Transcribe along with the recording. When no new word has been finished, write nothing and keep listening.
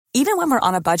Even when we're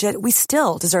on a budget, we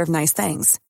still deserve nice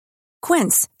things.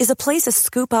 Quince is a place to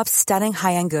scoop up stunning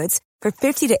high-end goods for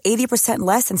 50 to 80%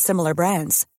 less than similar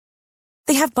brands.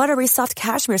 They have buttery soft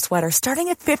cashmere sweaters starting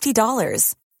at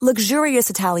 $50,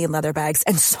 luxurious Italian leather bags,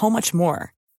 and so much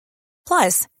more.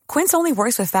 Plus, Quince only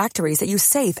works with factories that use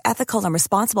safe, ethical, and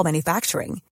responsible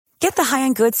manufacturing. Get the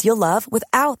high-end goods you'll love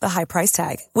without the high price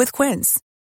tag with Quince.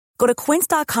 Go to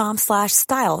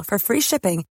quince.com/style for free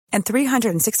shipping and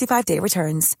 365-day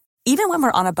returns. Even when we're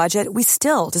on a budget, we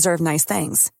still deserve nice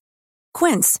things.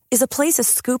 Quince is a place to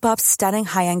scoop up stunning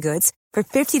high-end goods for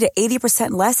 50 to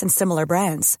 80% less than similar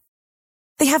brands.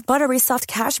 They have buttery soft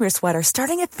cashmere sweaters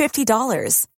starting at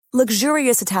 $50,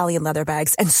 luxurious Italian leather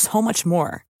bags, and so much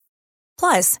more.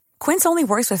 Plus, Quince only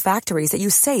works with factories that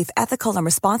use safe, ethical, and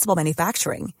responsible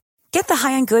manufacturing. Get the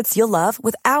high-end goods you'll love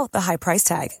without the high price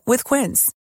tag with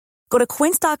Quince. Go to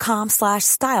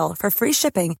quince.com/style for free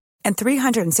shipping and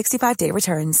 365-day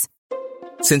returns.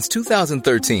 Since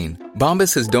 2013,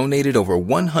 Bombas has donated over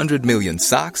 100 million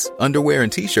socks, underwear,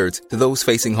 and T-shirts to those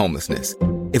facing homelessness.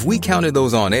 If we counted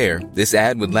those on air, this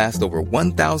ad would last over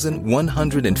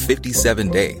 1,157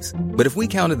 days. But if we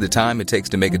counted the time it takes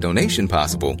to make a donation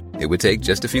possible, it would take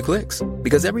just a few clicks.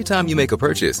 Because every time you make a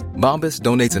purchase, Bombas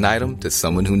donates an item to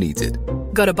someone who needs it.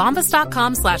 Go to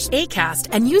bombas.com/ACAST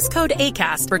and use code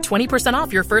ACAST for 20%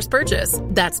 off your first purchase.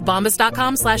 That's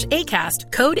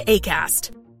bombas.com/ACAST, code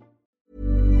ACAST.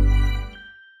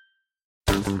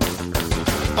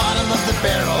 Bottom of the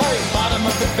barrel, bottom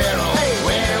of the barrel,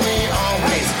 where we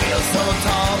always feel so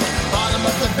tall. Bottom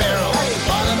of the barrel,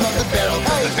 bottom of the barrel,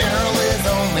 'cause the barrel is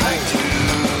only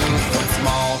 2 foot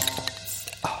small.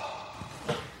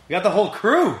 We got the whole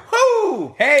crew.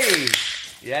 Woo! Hey!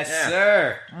 Yes, Yeah.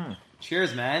 sir.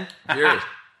 Cheers, man. Cheers.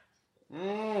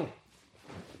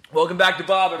 Welcome back to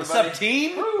Bob, everybody. What's up,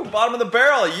 team? Woo, bottom of the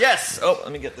barrel, yes. Oh,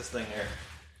 let me get this thing here.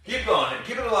 Keep going.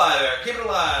 Keep it alive. Keep it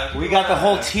alive. We got the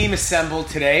whole team assembled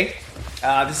today.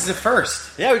 This is a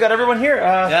first. Yeah, we got everyone here.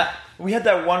 Yeah. We had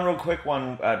that one real quick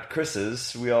one at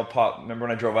Chris's. We all popped. Remember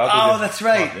when I drove out? Oh, that's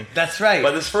right. That's right.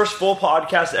 But this first full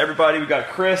podcast, everybody, we got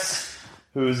Chris,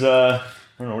 who's, I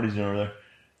don't know what he's doing over there.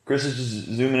 Chris is just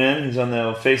zooming in. He's on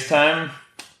the FaceTime.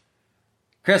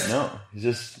 Chris. No, he's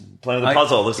just playing with the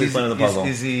puzzle. Looks like he's playing with the puzzle.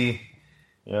 Is he?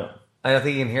 Yeah. I don't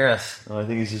think he can hear us. No, I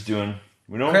think he's just doing...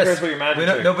 We don't Chris, care about your magic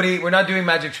trick. we're not doing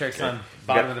magic tricks on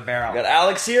bottom of the barrel. We got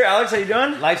Alex here. Alex, how you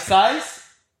doing? Life size?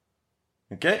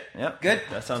 Okay, yep. Good.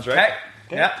 That sounds right. Okay.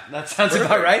 Yeah, that sounds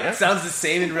about right. It sounds the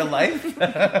same in real life.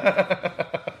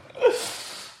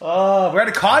 We're at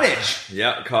a cottage.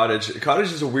 Yeah, cottage.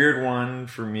 Cottage is a weird one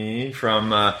for me. I'm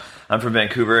from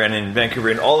Vancouver, and in Vancouver,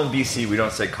 and all in BC, we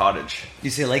don't say cottage.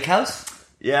 You say lake house?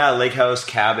 Yeah, lake house,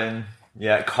 cabin.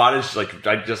 Yeah, cottage. Like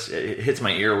it hits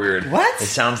my ear weird. What? It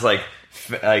sounds like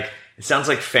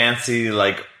fancy.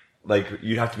 Like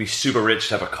you'd have to be super rich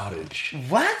to have a cottage.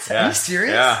 What? Yeah. Are you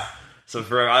serious? Yeah. So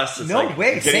for us, it's no like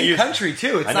way. Same country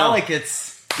too. It's not like it's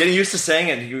getting used to saying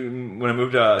it. When I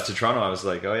moved to Toronto, I was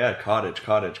like, oh yeah, cottage.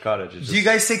 Do you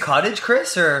guys say cottage,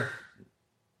 Chris, or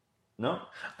no?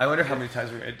 I wonder how many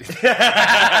times we're going to do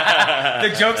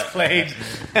the joke's played.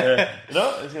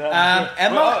 No, it's gonna happen.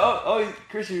 Emma?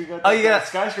 Chris, you got that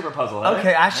skyscraper puzzle. Huh?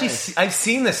 Okay, actually, I've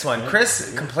seen this one.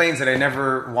 Chris complains that I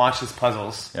never watch his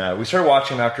puzzles. Yeah, we started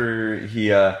watching him after he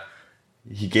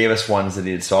gave us ones that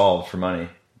he had solved for money.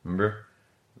 Remember?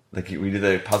 Like we did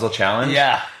the puzzle challenge.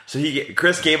 Yeah. So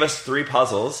Chris gave us 3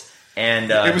 puzzles. And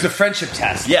it was a friendship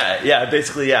test. Yeah,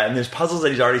 basically, yeah. And there's puzzles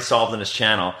that he's already solved on his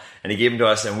channel, and he gave them to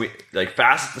us, and we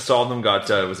fastest to solve them got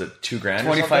was it $2,000?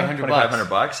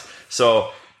 $2,500.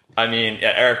 So, I mean,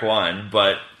 Eric won,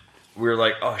 but we were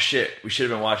like, oh shit, we should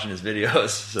have been watching his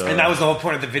videos. So, and that was the whole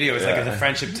point of the video. It's like it's a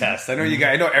friendship test. I know you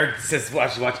guys. I know Eric says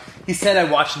watch. He said I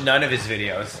watched none of his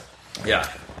videos. Yeah.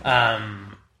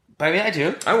 But I mean, I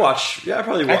do. I watch. Yeah, I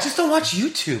probably watch. I just don't watch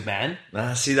YouTube, man.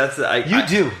 See, that's you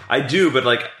do. I do, but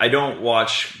like I don't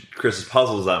watch Chris's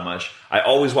puzzles that much. I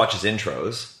always watch his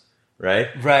intros, right?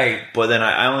 Right. But then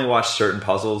I only watch certain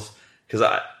puzzles because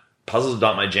puzzles are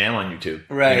not my jam on YouTube.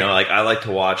 Right. You know, like I like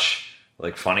to watch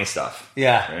like funny stuff.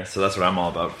 Yeah. Right? So that's what I'm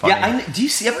all about. Funny. Yeah. Do you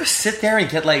ever sit there and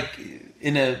get like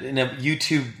in a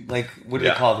YouTube, like what do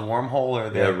they call it, the wormhole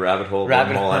or the rabbit hole? I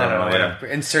don't know. Yeah.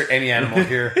 Insert any animal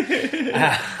here.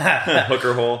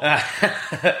 Hooker hole. Do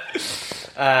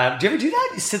you ever do that?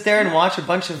 You sit there and watch a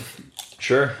bunch of.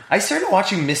 Sure. I started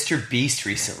watching Mr. Beast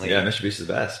recently. Yeah, Mr. Beast is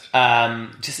the best.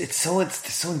 It's so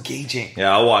engaging.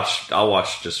 Yeah, I'll watch.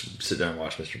 Just sit there and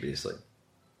watch Mr. Beast like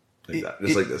that.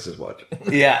 Just like this is watch.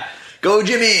 Yeah. Go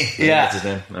Jimmy. Yeah. That's his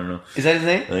name. I don't know. Is that his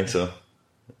name? I think so.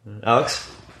 Alex,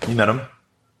 you met him.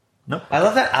 No. I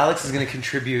love that Alex is going to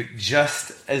contribute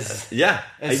just as He's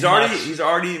much.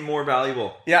 already more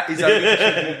valuable. Yeah, he's already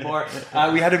contributed more.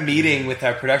 We had a meeting with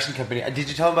our production company. Did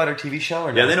you tell them about our TV show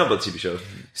or no? Yeah, they know about TV shows.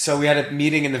 So we had a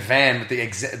meeting in the van with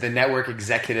the network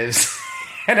executives,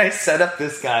 and I set up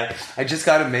this guy. I just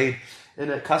got him made, and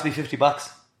it cost me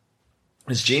 $50.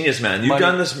 It's genius, man. You've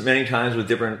done this many times with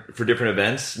different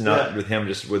events, not with him,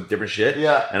 just with different shit.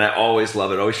 Yeah. And I always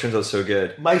love it. It always turns out so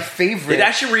good. My favorite. It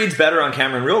actually reads better on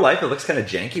camera. In real life, it looks kind of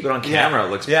janky, but on camera,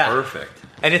 it looks perfect.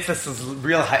 And it's this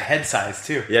real head size,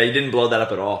 too. Yeah, you didn't blow that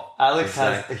up at all. Alex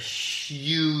has a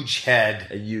huge head.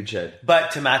 A huge head.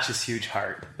 But to match his huge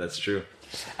heart. That's true.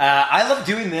 I love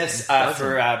doing this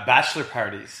for bachelor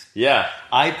parties. Yeah.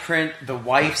 I print the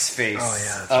wife's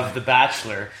face of the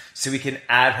bachelor so we can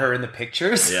add her in the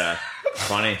pictures. Yeah.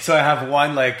 Funny. So I have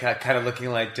one kind of looking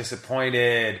like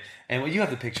disappointed. And you have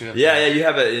the picture of Yeah, you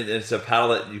have it's a paddle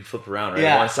that you flip around, right?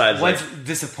 Yeah. One side's one's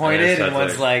disappointed and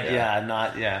one's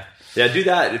not. Yeah, do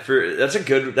that.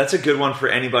 That's a good one for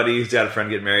anybody who's got a friend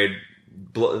getting married.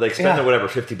 Like spend whatever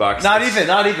 $50. Not even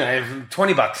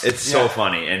 $20. It's so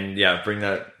funny, and bring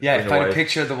that. Yeah, find a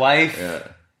picture of the wife. Yeah,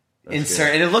 insert,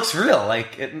 good. And it looks real.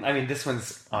 This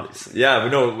one's obviously. Yeah, but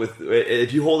no,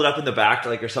 if you hold it up in the back,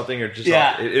 or something, or just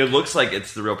it looks like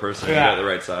it's the real person. You got the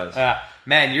right size.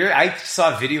 Man, I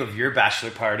saw a video of your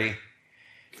bachelor party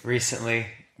recently.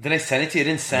 Did I send it to you? I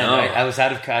didn't send. No. I was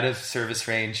out of service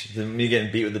range. Me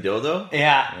getting beat with the dildo?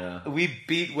 Yeah. We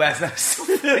beat Wes. That was so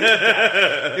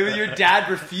funny. Your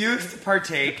dad refused to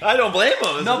partake. I don't blame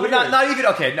him. No, but not even.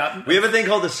 Okay, no. We have a thing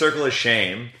called the circle of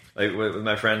shame, like with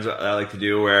my friends. I like to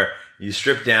do where you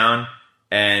strip down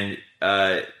and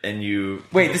you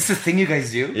wait. This is a thing you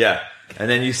guys do? Yeah, and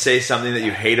then you say something that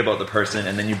you hate about the person,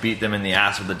 and then you beat them in the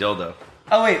ass with the dildo.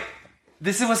 Oh wait,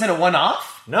 this wasn't a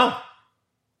one-off? No.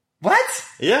 What?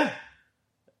 Yeah.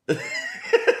 You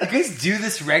guys do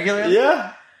this regularly?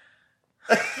 Yeah.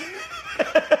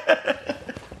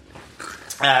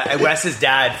 Wes's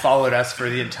dad followed us for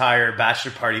the entire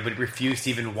bachelor party, but refused to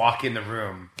even walk in the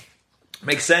room.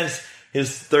 Makes sense.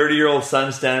 His 30-year-old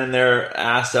son standing there,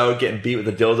 ass out, getting beat with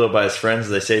a dildo by his friends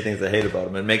as they say things they hate about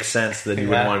him. It makes sense that he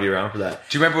wouldn't want to be around for that.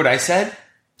 Do you remember what I said?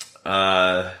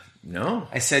 No.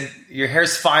 I said, your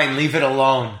hair's fine, leave it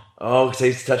alone. Oh, because I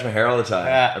used to touch my hair all the time.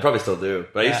 Yeah. I probably still do,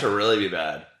 but I used to really be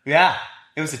bad. Yeah.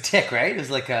 It was a tick, right? It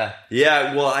was like a...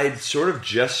 Yeah, well, I sort of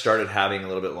just started having a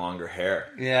little bit longer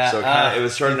hair. Yeah. So it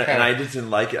was sort of... And I just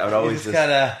didn't like it. I would always just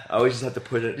have to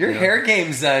put it... Your hair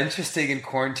game's interesting in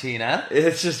quarantine, huh?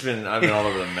 It's just been... I've been all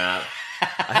over the map.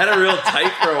 I had it real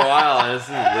tight for a while, and it's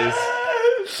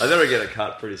loose. I better get it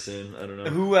cut pretty soon. I don't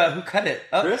know. Who cut it?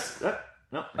 Oh. Chris?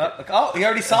 No. He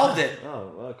already solved it.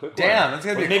 Well, quick Damn, one. that's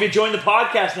gonna be maybe join the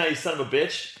podcast now, you son of a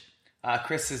bitch.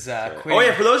 Chris is quitting. Oh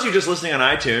yeah, for those of you just listening on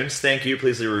iTunes, thank you.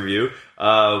 Please leave a review.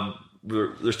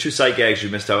 There's 2 sight gags you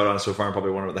missed out on so far, and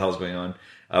probably wondering what the hell's going on.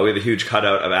 We have a huge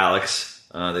cutout of Alex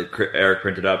that Eric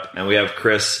printed up, and we have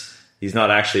Chris. He's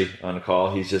not actually on the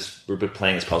call. We're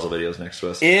playing his puzzle videos next to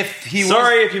us. If you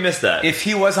missed that. If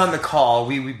he was on the call,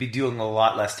 we would be doing a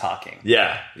lot less talking.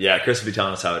 Yeah. Chris would be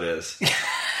telling us how it is.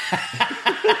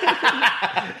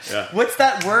 Yeah. What's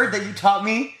that word that you taught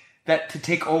me that to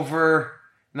take over?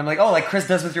 And I'm like, like Chris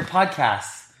does with your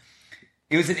podcasts.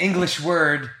 It was an English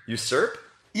word. Usurp?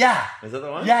 Yeah. Is that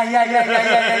the one? Yeah.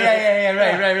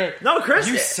 Right. No, Chris.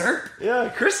 Usurp? Yeah,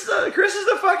 Chris is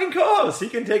the fucking co-host. He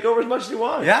can take over as much as he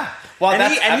wants. Yeah. Well,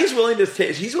 he's willing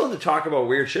to talk about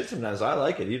weird shit sometimes. I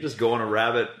like it. You just go on a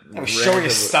rabbit. I was showing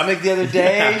his stomach the other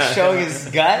day, showing his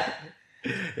gut.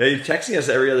 Yeah, he's texting us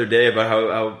every other day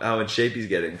about how in shape he's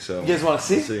getting. So you guys want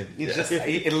to see?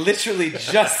 He literally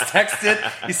just texted.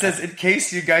 He says, "In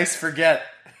case you guys forget,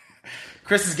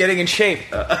 Chris is getting in shape."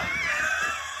 Let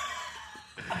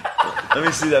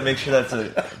me see that. Make sure that's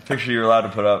a picture you're allowed to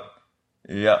put up.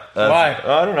 Yeah. Why?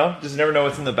 I don't know. Just never know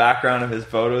what's in the background of his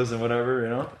photos and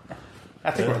whatever. I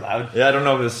think we're allowed. Yeah, I don't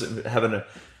know if it's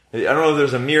I don't know if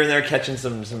there's a mirror in there catching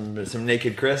some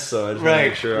naked Chris, so I just want to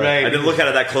make sure. I didn't look at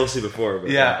it that closely before.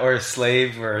 But or a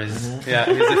slave, or he's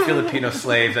a Filipino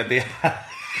slave at the.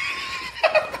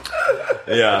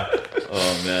 Yeah.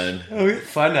 Oh man.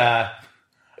 Fun. I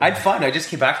had fun. I just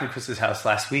came back from Chris's house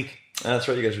last week. That's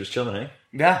right. You guys were just chilling, eh?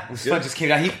 Yeah, it was fun. Just came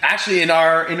down. He actually in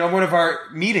one of our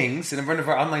meetings, in one of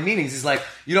our online meetings, he's like,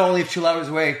 "You don't live 2 hours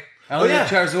away. I only live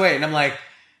 2 hours away," and I'm like,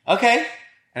 "Okay."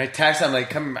 And I text him, I'm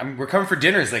like, we're coming for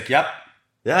dinner. He's like, "Yep."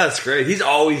 Yeah, that's great. He's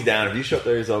always down. If you show up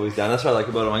there, he's always down. That's what I like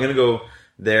about him. I'm going to go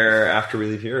there after we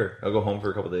leave here. I'll go home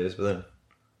for a couple of days, but then...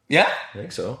 Yeah? I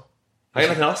think so. I got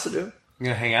nothing else to do. You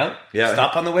going to hang out? Yeah.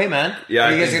 Stop on the way, man. Yeah.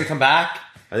 Are you guys going to come back?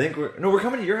 I think we're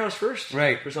coming to your house first.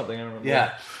 Right. For something, I don't remember.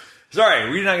 Yeah. Sorry,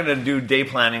 we're not going to do day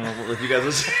planning with you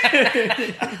guys.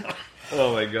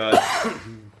 Oh my god.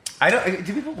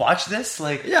 Do people watch this?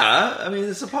 Like, yeah, I mean,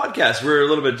 it's a podcast. We're a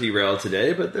little bit derailed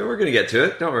today, but we're going to get to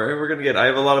it. Don't worry. I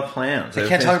have a lot of plans. I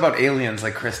can't talk about aliens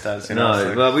like Chris does. You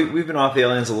know? No, well, we've been off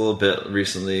aliens a little bit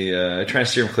recently. I try and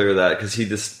steer him clear of that because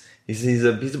he's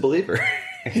a believer.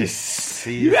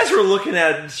 You guys were looking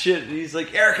at shit. He's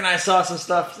like, Eric and I saw some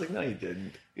stuff. It's like, no, you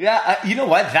didn't. Yeah, you know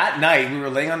what? That night we were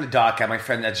laying on the dock at my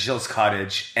friend at Gilles'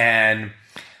 cottage, and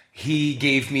he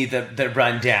gave me the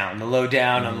rundown, the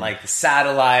lowdown on like the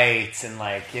satellites and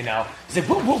like, you know, he's like,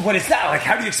 what is that? Like,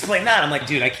 how do you explain that? I'm like,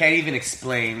 dude, I can't even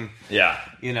explain. Yeah,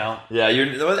 you know. Yeah,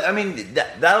 I mean,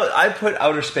 that I put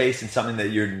outer space in something that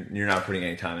you're not putting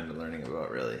any time into learning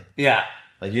about, really. Yeah.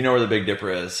 Like, you know where the Big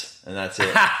Dipper is, and that's it.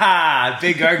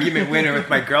 Big argument winner with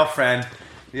my girlfriend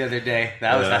the other day.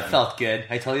 That felt good.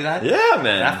 I told you that? Yeah,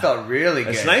 man. That felt really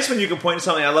good. It's nice when you can point to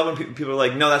something. I love when people are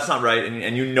like, no, that's not right,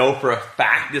 and you know for a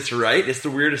fact it's right. It's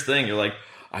the weirdest thing. You're like,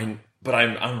 I'm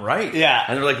right. Yeah.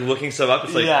 And they're like looking stuff up.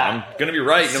 It's like, I'm going to be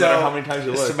right no matter how many times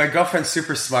you look. So my girlfriend's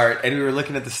super smart, and we were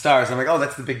looking at the stars. I'm like, oh,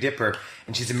 that's the Big Dipper.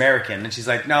 And she's American. And she's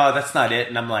like, no, that's not it.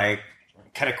 And I'm like,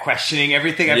 kind of questioning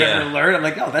everything I've ever learned. I'm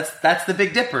like, no, that's the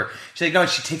Big Dipper. She's like, no, and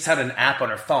she takes out an app on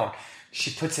her phone.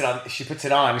 She puts it on,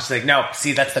 and she's like, no,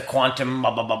 see, that's the quantum,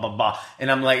 blah, blah, blah, blah, blah.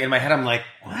 And I'm like, in my head, I'm like,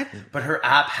 what? But her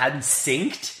app hadn't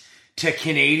synced to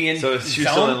Canadian So she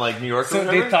was still in, like, New York or So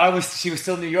whatever? they thought she was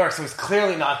still in New York, so it's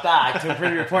clearly not that, to a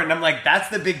pretty report. And I'm like, that's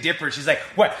the Big Dipper. She's like,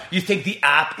 what, you think the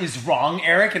app is wrong,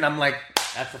 Eric? And I'm like,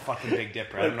 that's the fucking Big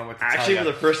Dipper. I don't know what to tell you. Actually, for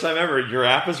the first time ever, your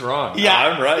app is wrong. Yeah,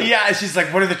 I'm right. Yeah, and she's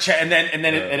like, what are the and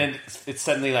then it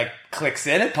suddenly like clicks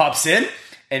in, it pops in,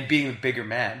 and being the bigger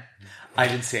man, I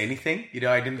didn't say anything. You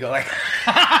know, I didn't go like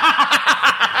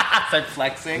start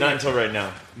flexing. Not until right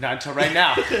now. Not until right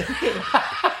now.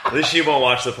 At least she won't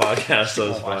watch the podcast,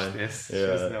 so it's won't watch fine. this. Yeah. She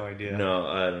has no idea. No,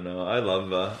 I don't know. I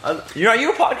love. Are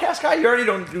you a podcast guy? You already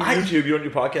don't do YouTube. You don't do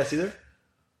podcasts either.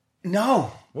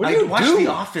 No. What do you watch do? The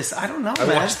Office. I don't know, man.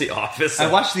 I watch The Office.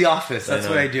 I watch The Office. That's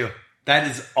what I do. That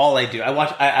is all I do.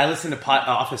 I listen to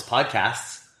Office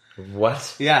podcasts.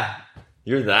 What? Yeah.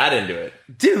 You're that into it.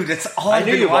 Dude, that's all I've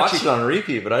been watching. I knew you watched it on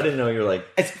repeat, but I didn't know you were like...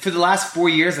 For the last 4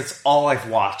 years, that's all I've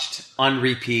watched on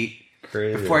repeat.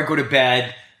 Crazy. Before I go to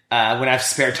bed, when I have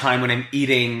spare time, when I'm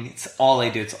eating, it's all I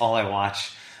do. It's all I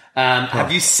watch.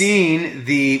 Have you seen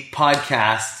the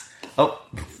podcast? Oh,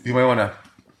 you might want to...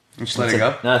 Just let it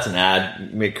go. No, it's an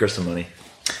ad. Make Chris some money.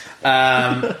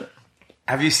 Have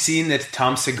you seen that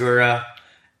Tom Segura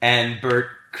and Bert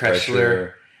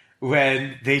Kreischer,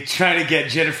 when they try to get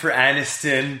Jennifer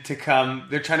Aniston to come,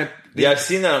 they're trying to... I've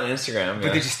seen that on Instagram.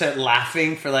 But they just start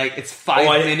laughing for like, it's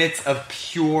 5 minutes of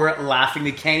pure laughing.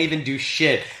 They can't even do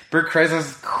shit. Bert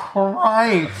Kreischer's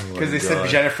crying because they said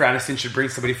Jennifer Aniston should bring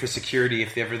somebody for security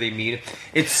if ever they meet.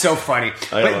 It's so funny.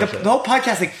 But the whole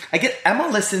podcast, like, I get Emma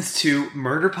listens to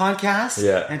murder podcasts,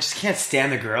 and I just can't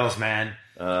stand the girls, man.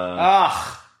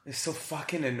 They're so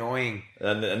fucking annoying.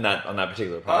 And on that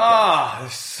particular podcast. They're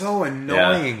so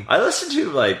annoying. Yeah. I listen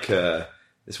to like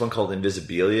this one called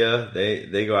Invisibilia.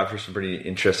 They go after some pretty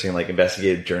interesting like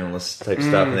investigative journalist type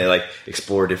stuff, and they like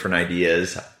explore different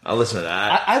ideas. I'll listen to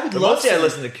that. I would love mostly I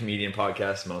listen to comedian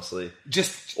podcasts mostly.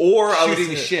 Just or shooting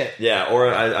the shit. Yeah,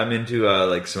 or I'm into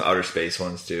like some outer space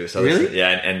ones too. So really?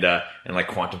 And like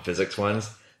quantum physics ones.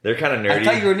 They're kind of nerdy. I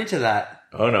thought you were into that.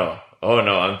 Oh no,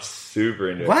 I'm super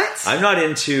into it. What? I'm not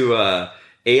into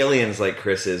aliens like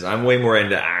Chris is. I'm way more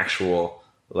into actual,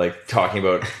 like, talking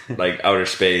about, like, outer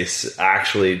space,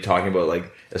 actually talking about,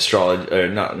 like, astrology, or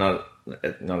not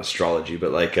astrology,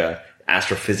 but, like,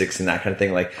 astrophysics and that kind of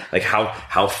thing. Like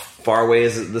how far away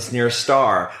is this nearest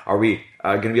star? Are we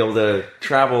going to be able to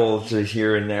travel to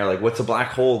here and there? Like, what's a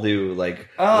black hole do? Like,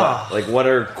 what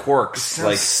are quarks?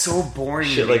 Like, so boring.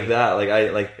 Shit like that.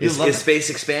 Like, is space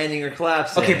expanding or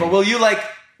collapsing? Okay, but will you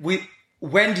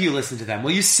when do you listen to them?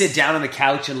 Will you sit down on the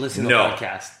couch and listen to a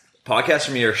podcast? Podcasts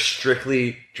for me are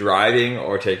strictly driving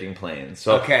or taking planes.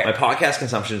 So my podcast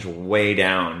consumption is way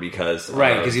down because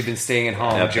you've been staying at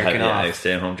home jerking off. I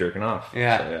stay at home jerking off.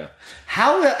 Yeah. So, yeah.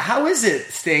 How is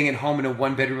it staying at home in a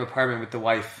 1-bedroom apartment with the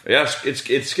wife? Yeah,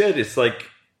 it's good. It's like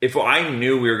if I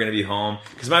knew we were going to be home,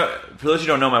 because for those who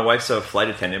don't know, my wife's a flight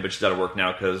attendant, but she's out of work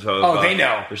now because they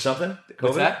know there's something. COVID?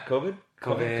 What's that?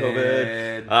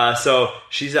 COVID. So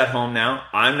she's at home now.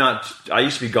 I'm not. I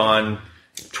used to be gone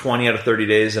 20 out of 30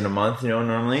 days in a month,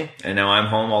 normally, and now I'm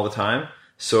home all the time.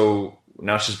 So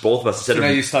now it's just both of us. Now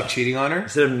you stopped cheating on her?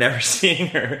 Instead of never seeing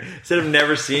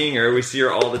her, we see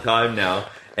her all the time now.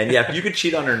 And yeah, if you could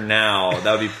cheat on her now,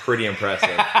 that would be pretty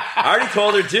impressive. I already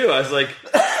told her too. I was like,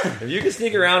 if you could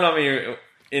sneak around on me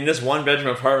in this one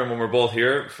bedroom apartment when we're both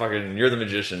here, fucking, you're the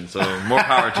magician. So more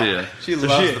power to you. She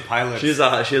loves the pilot. She has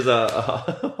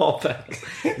a all back.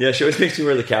 Yeah, she always makes me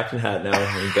wear the captain hat now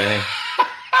and bang.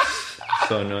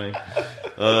 So annoying.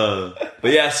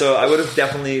 But yeah, so I would have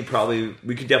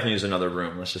we could definitely use another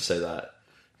room. Let's just say that.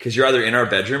 Because you're either in our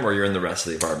bedroom or you're in the rest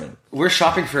of the apartment. We're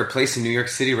shopping for a place in New York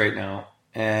City right now.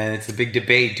 And it's a big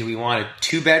debate. Do we want a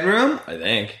 2-bedroom? I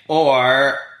think.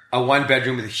 Or a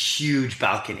 1-bedroom with a huge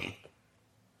balcony?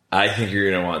 I think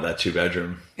you're going to want that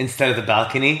 2-bedroom. Instead of the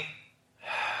balcony?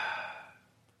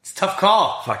 It's a tough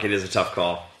call. Fuck, it is a tough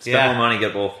call. Spend more money,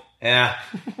 get both. Yeah.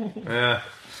 Yeah.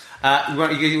 You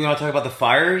want to talk about the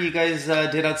fire you guys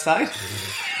did outside?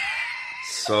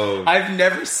 So I've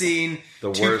never seen two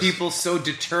worst. people so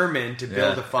determined to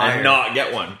build a fire. And not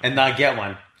get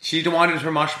one. She wanted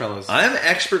her marshmallows. I'm an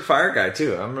expert fire guy,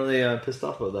 too. I'm really pissed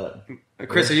off about that.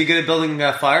 Chris, are you good at building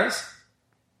fires?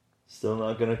 Still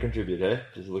not going to contribute, eh?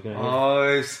 Just looking at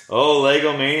you. Oh,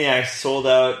 Lego Maniacs sold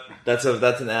out. That's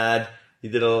an ad. He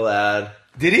did a little ad.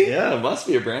 Did he? Yeah, it must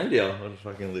be a brand deal. What a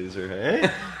fucking loser, hey?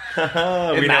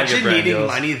 Imagine needing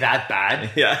money that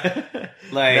bad. Yeah.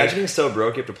 Imagine being so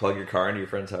broke you have to plug your car into your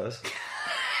friend's house.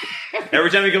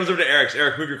 Every time he comes over to Eric,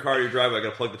 move your car to your driveway. I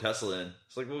gotta plug the Tesla in.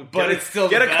 It's like, well, it's still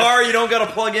get a best. car you don't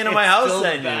gotta plug into my house.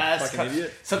 Then The you fucking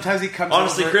idiot. Sometimes he comes.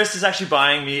 Honestly, over. Chris is actually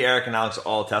buying me, Eric, and Alex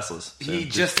all Teslas. So He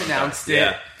just announced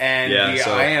it, and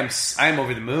I'm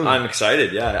over the moon. I'm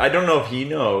excited. Yeah, I don't know if he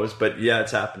knows, but yeah,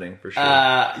 it's happening for sure.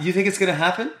 You think it's gonna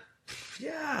happen?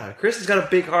 Yeah, Chris has got a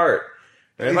big heart.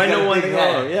 If I know one thing,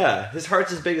 his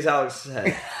heart's as big as Alex's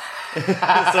head. So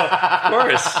of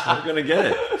course we're gonna get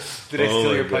it. Did I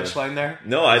steal your punchline there?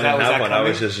 No, I didn't have one. I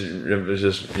was just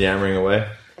yammering away.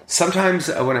 Sometimes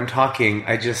when I'm talking,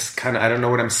 I just I don't know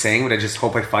what I'm saying, but I just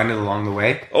hope I find it along the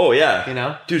way. Oh yeah, you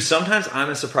know, dude. Sometimes I'm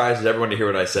as surprised as everyone to hear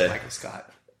what I say. Michael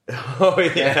Scott. Oh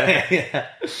yeah, yeah.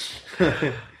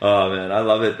 Oh man, I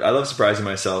love it. I love surprising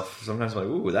myself. Sometimes I'm like,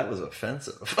 ooh, that was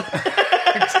offensive.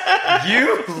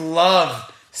 You love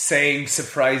saying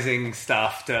surprising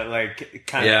stuff to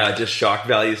just shock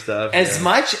value stuff. As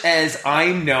much as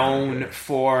I'm known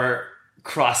for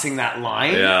crossing that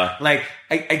line,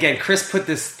 again, Chris put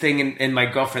this thing in my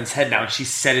girlfriend's head now, and she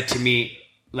said it to me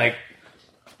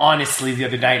honestly the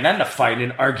other night, not in a fight,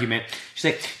 in an argument. She's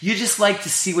like, you just like to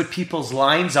see what people's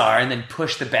lines are and then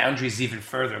push the boundaries even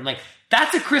further. I'm like,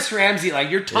 that's a Chris Ramsey line.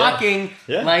 You're talking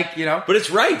but it's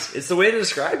right. It's the way to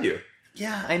describe you.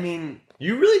 Yeah, I mean,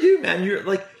 you really do, man. You're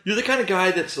the kind of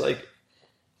guy that's like,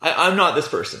 I'm not this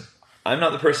person. I'm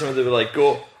not the person that would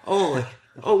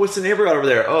what's the neighbor got over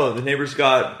there? Oh, the neighbor's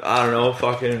got, I don't know,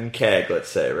 fucking keg, let's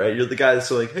say, right? You're the guy that's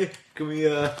like, hey, can we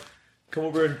come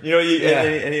over and, and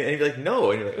you'd be like,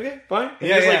 no, and you're like, okay, fine. And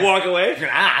you just walk away. You're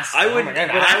gonna ask.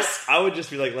 I would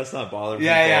just be like, let's not bother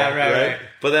people. Right.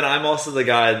 But then I'm also the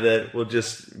guy that will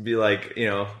just be like,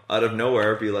 out of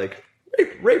nowhere, be like,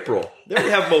 rape roll. They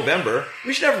already have Movember.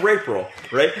 We should have rape roll,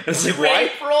 right? And it's like,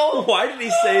 why did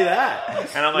he say that?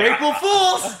 And I'm like, rape will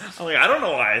fools. I'm like, I don't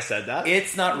know why I said that.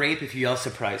 It's not rape if you yell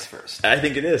surprise first. I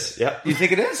think it is. Yeah. You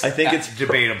think it is? I think it's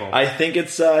debatable. I think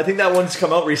it's. I think that one's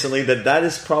come out recently. That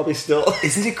is probably still.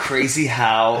 Isn't it crazy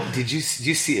how did you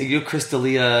see Chris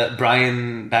D'Elia,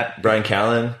 Brian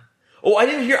Callen? Oh, I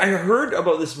didn't hear. I heard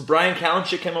about this Brian Callen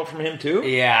shit came out from him too.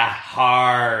 Yeah,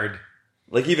 hard.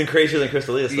 Like even crazier than Chris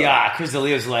D'Elia stuff. Yeah, Chris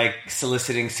D'Elia's like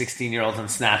soliciting 16-year-olds on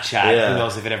Snapchat. Yeah. Who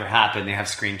knows if it ever happened? They have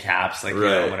screen caps,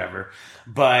 whatever.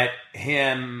 But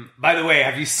him, by the way,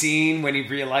 have you seen when he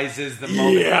realizes the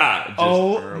moment? Yeah.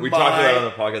 We talked about it on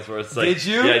the podcast where it's like, did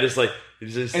you? Yeah, just like, and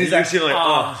he's like, and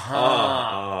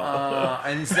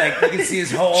it's like you can see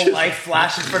his whole life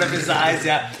flash in front of his eyes.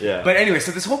 Yeah. But anyway,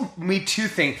 so this whole Me Too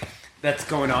thing that's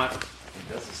going on.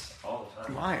 He does this all the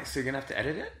time. Why? So you're gonna have to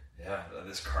edit it? Yeah,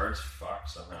 this card's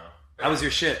fucked somehow. How was your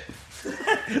shit?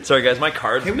 Sorry, guys, my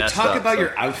card's messed up. Can we talk about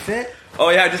your outfit? Oh,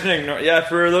 yeah, I've just been ignoring. Yeah,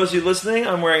 for those of you listening,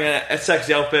 I'm wearing a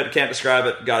sexy outfit. Can't describe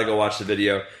it. Gotta go watch the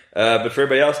video. But for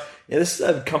everybody else, this is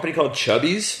a company called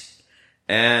Chubbies.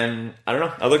 And I don't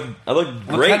know. I look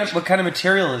great. What kind of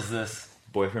material is this?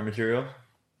 Boyfriend material.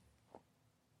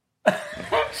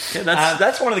 Yeah,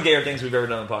 that's one of the gayer things we've ever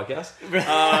done on the podcast.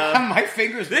 My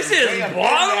fingers. This is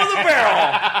bottom of the barrel.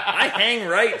 I hang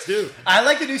right too. I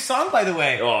like the new song, by the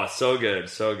way. Oh, so good,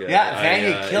 so good. Yeah,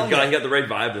 Vanya killed it. I got the right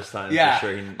vibe this time. Yeah,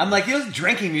 for sure. I'm like,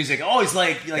 drinking music. Oh, he's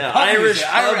like Irish.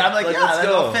 I'm like, let's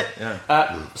go. Fit.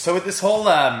 Yeah. So with this whole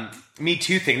Me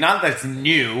Too thing, not that it's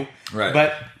new, right?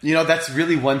 But that's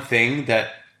really one thing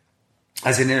that,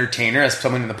 as an entertainer, as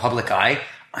someone in the public eye,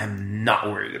 I'm not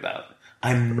worried about.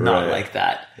 I'm not like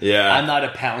that. Yeah. I'm not a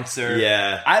pouncer.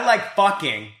 Yeah. I like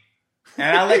fucking.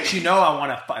 And I'll let you know I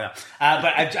want to fight.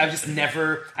 But I just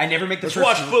never. I never make the Let's first.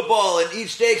 watch football and eat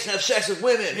steaks and have sex with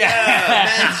women.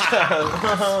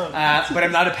 But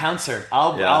I'm not a pouncer.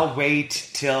 I'll wait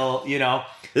till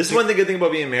This is one good thing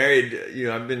about being married.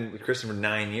 I've been with Kristen for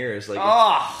 9 years. Like,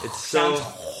 it's so sounds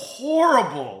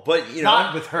horrible. But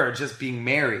not with her, just being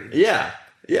married. Yeah.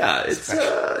 It's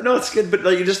it's good, but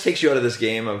like it just takes you out of this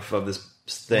game of this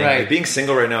thing. Right. Like, being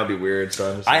single right now would be weird.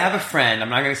 So I have a friend. I'm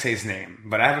not going to say his name,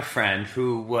 but I have a friend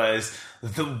who was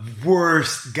the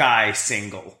worst guy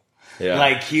single. Yeah.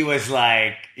 Like he was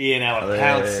like a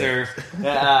pouncer.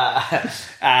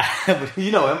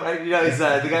 You know him, right? He's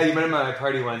the guy you met him at my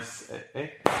party once.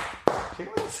 Check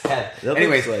out his head.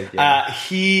 Anyways,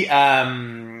 he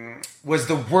was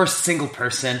the worst single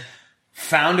person.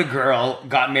 Found a girl,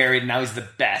 got married, and now he's the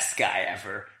best guy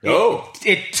ever.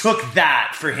 It took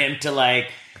that for him to like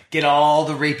get all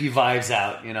the rapey vibes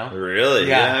out, Really?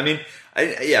 Yeah. I mean, and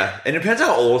it depends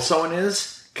how old someone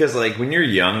is, because like when you're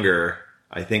younger,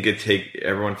 I think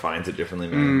everyone finds it differently,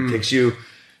 man. It takes you.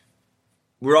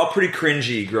 We're all pretty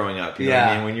cringy growing up, you know what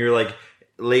I mean? When you're like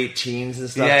late teens and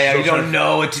stuff. Yeah, you don't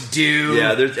know what to do.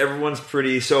 Yeah, everyone's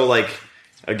pretty. So like,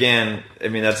 again, I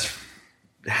mean that's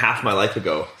half my life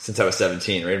ago since I was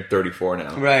 17, right? I'm 34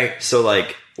 now. Right. So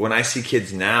like when I see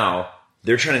kids now,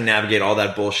 they're trying to navigate all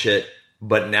that bullshit,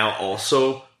 but now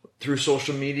also through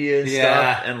social media and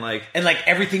stuff, and like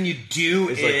everything you do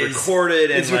is like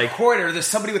recorded, and it's recorded, or there's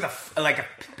somebody with a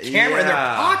camera in their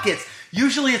pockets.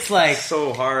 Usually it's like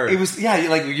so hard. It was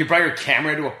like you brought your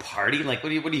camera to a party, like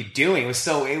what are you doing? It was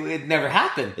it never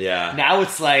happened. Yeah. Now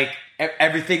it's like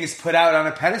everything is put out on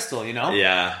a pedestal,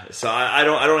 Yeah. So I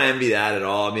don't envy that at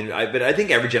all. I mean, but I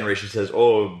think every generation says,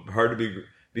 "Oh, hard to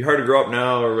be hard to grow up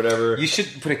now," or whatever. You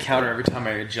should put a counter every time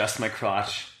I adjust my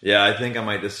crotch. Yeah, I think I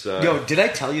might just. Yo, did I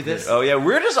tell you this? Oh yeah,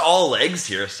 we're just all legs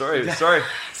here. Sorry,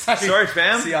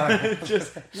 fam.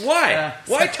 Just why?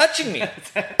 Why touching me?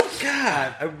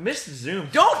 God, I missed Zoom.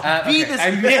 Don't be this. I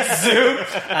missed Zoom.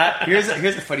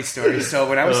 Here's a funny story. So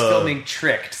when I was filming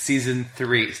Tricked season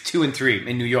 2 and 3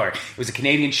 in New York, it was a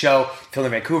Canadian show filmed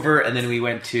in Vancouver, and then we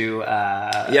went to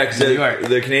because New York.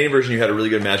 The Canadian version, you had a really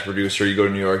good magic producer. You go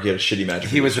to New York, you had a shitty magic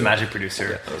producer. He was the magic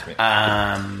producer. Yeah, that was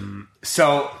me.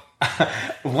 So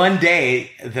one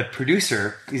day, the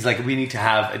producer, he's like, we need to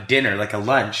have a dinner, like a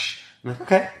lunch. I'm like,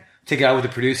 okay. Take it out with the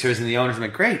producers and the owners. I'm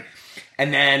like, great.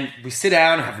 And then we sit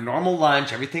down, have a normal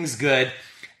lunch, everything's good.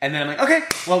 And then I'm like, okay,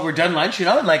 well, we're done lunch,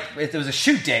 and like, it was a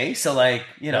shoot day, so like,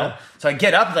 so I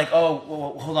get up, like, oh,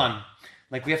 well, hold on.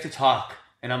 Like, we have to talk.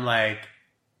 And I'm like,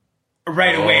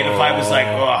 right away, the vibe was like,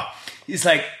 oh. He's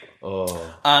like,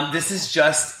 this is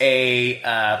just a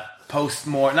not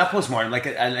postmortem, like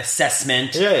an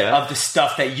assessment of the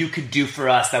stuff that you could do for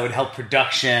us that would help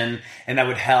production and that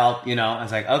would help, I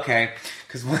was like, okay.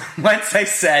 Because once I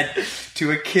said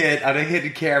to a kid on a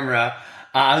hidden camera,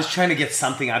 I was trying to get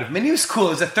something out of him, and he was cool. It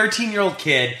was a 13-year-old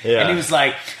kid, and he was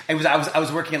like, I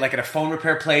was working at a phone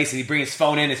repair place, and he'd bring his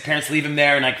phone in. His parents leave him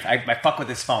there, and I fuck with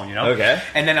his phone, Okay.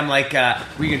 And then I'm like,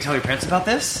 were you gonna tell your parents about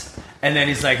this? And then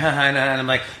he's like, and I'm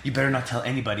like, you better not tell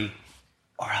anybody,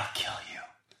 or I'll kill you.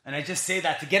 And I just say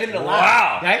that to get him to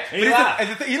laugh. Right? He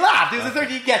laughed. He laughed. He was a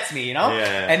 13. He gets me,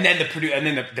 Yeah. And then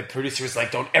the producer was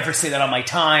like, "Don't ever say that on my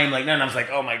time." Like, no, and I was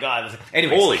like, "Oh my god."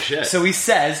 Anyways, holy shit. So he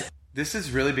says, "This is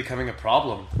really becoming a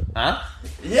problem, huh?"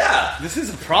 Yeah, this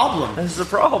is a problem. This is a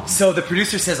problem. So the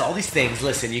producer says all these things.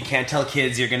 Listen, you can't tell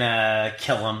kids you're gonna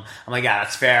kill them. I'm like, yeah,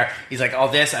 that's fair. He's like, all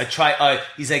this. I try.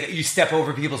 He's like, you step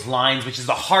over people's lines, which is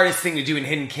the hardest thing to do in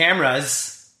hidden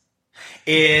cameras.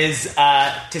 Is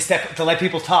to let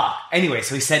people talk. Anyway,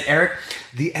 so he said, Eric,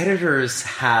 the editors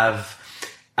have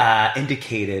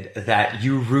indicated that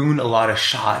you ruin a lot of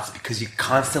shots because you're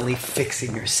constantly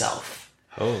fixing yourself.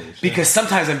 Holy shit. Because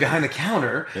sometimes I'm behind the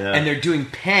counter and they're doing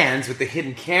pans with the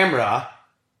hidden camera.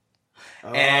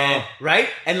 And right?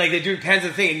 And like they're doing pans of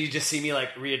the thing and you just see me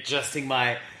like readjusting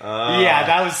my yeah,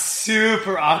 that was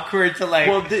super awkward to like.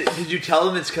 Well, did you tell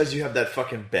him it's because you have that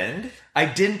fucking bend? I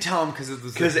didn't tell him because it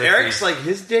was because Eric's like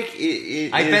his dick.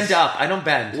 I bend up. I don't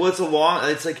bend. Well, it's a long.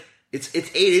 It's like it's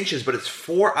 8 inches, but it's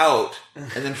 4 out and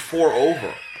then 4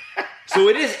 over. So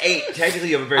it is 8. Technically,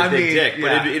 you have a very big dick,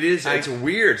 but it is. It's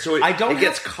weird. So it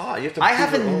gets caught. You have to. I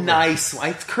have a nice one.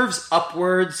 It curves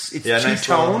upwards. It's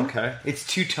two-tone. Okay. It's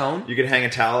two-tone. You could hang a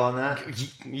towel on that.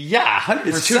 Yeah, 100%.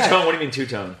 It's two-tone. What do you mean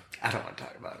two-tone? I don't want to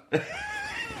talk about it.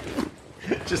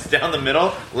 Just down the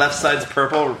middle. Left side's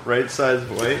purple. Right side's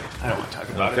white. I don't want to talk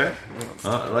about it.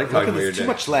 I like talking about your dick. Too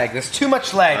much leg. There's too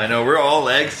much leg. I know. We're all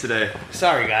legs today.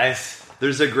 Sorry, guys.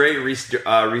 There's a great Reese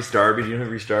Darby. Do you know who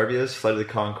Reese Darby is? Flight of the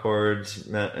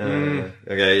Conchords.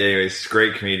 Okay, anyways,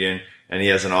 great comedian. and he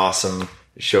has an awesome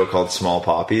show called Small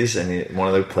Poppies, and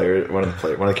one of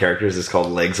the characters is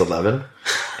called Legs 11,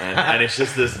 and it's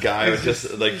just this guy with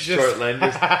just like short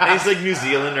lenses, and he's like New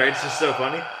Zealand, right? It's just so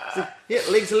funny. It's like, yeah,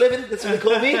 Legs 11, that's what they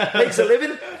call me, Legs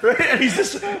 11, right? And he's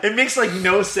just, it makes like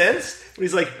no sense. But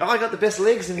he's like, oh, I got the best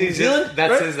legs in New Zealand.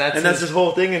 That's his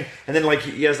whole thing, and then like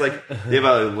he has like they have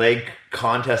a leg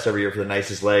contest every year for the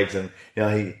nicest legs, and you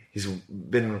know he's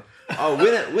been. Oh,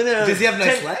 win a Does he have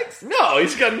nice legs? No,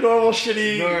 he's got normal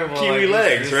Kiwi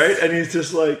legs, right? And he's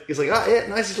like, oh yeah,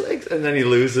 nicest legs. And then he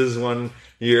loses one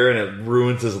year and it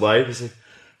ruins his life. He's like,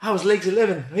 I was legs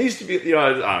 11. I used to be, you know,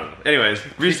 I don't know. Anyways,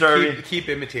 restart. Keep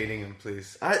imitating him,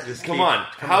 please. Come on.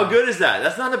 How good is that?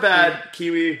 That's not a bad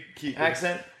Kiwi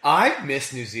accent. I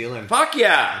miss New Zealand. Fuck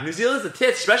yeah. New Zealand's the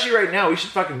tits, especially right now. We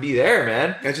should fucking be there,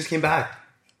 man. I just came back.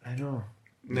 I know.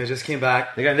 I just came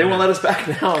back. They won't let us back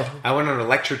now. I went on a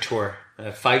lecture tour,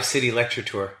 a 5-city lecture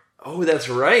tour. Oh, that's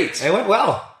right. It went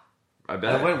well. I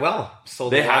bet. It went well.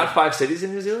 They have 5 cities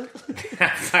in New Zealand?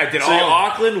 I did all.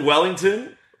 Auckland,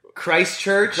 Wellington,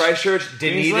 Christchurch,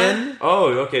 Dunedin.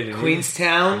 Oh, okay. Dunedin.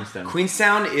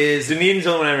 Queenstown is... Dunedin's the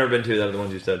only one I've never been to, out of the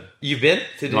ones you said. You've been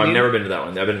to Dunedin? No, I've never been to that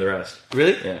one. I've been to the rest.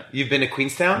 Really? Yeah. You've been to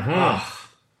Queenstown? Mm-hmm. Oh.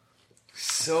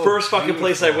 So first fucking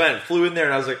place I went, flew in there,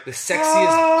 and I was like, the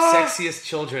sexiest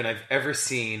children I've ever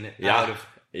seen out of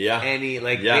any.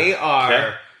 Like they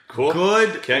are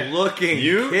good looking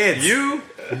kids. You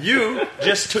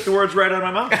just took the words right out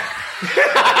of my mouth.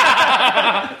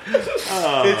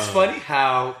 It's funny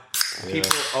how people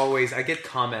always. I get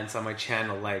comments on my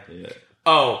channel like,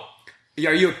 "Oh,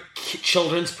 are you a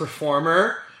children's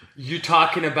performer? You're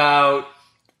talking about."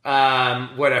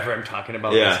 Whatever I'm talking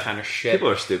about, this kind of shit. People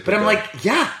are stupid. But I'm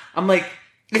like,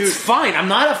 it's fine. I'm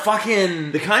not a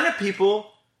fucking... The kind of people,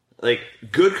 like,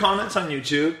 good comments on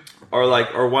YouTube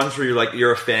are ones where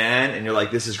you're a fan and you're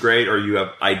like, this is great, or you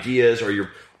have ideas,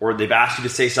 or they've asked you to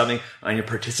say something and you're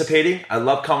participating. I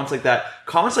love comments like that.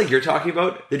 Comments like you're talking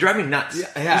about, they drive me nuts.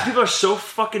 Yeah. These people are so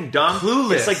fucking dumb.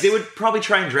 Clueless. It's like they would probably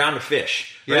try and drown a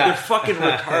fish. Right? Yeah. They're fucking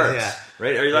retards.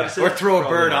 Right? Are you allowed to say or that? throw a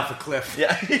Probably bird not. off a cliff.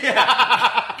 Yeah. Get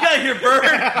out of here, bird.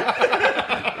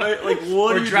 Right? Like,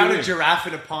 what or are you drown doing? a giraffe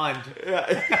in a pond.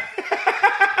 Yeah.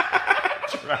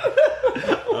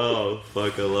 Oh,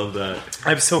 fuck, I love that.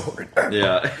 I'm so horny.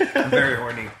 Yeah. I'm very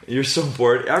horny. You're so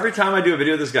bored. Every time I do a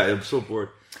video with this guy, I'm so bored.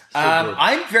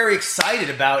 I'm very excited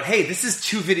about, hey, this is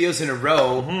 2 videos in a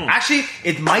row. Mm-hmm. Actually,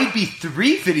 it might be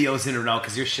 3 videos in a row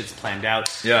because your shit's planned out.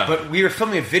 Yeah. But we were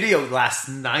filming a video last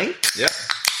night. Yeah.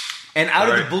 And out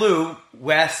of the blue,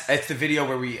 Wes, it's the video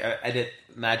where we edit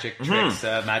magic tricks,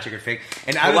 magic or fake.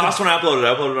 And the last one I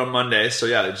uploaded on Monday, so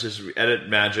yeah, it's just edited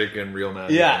magic and real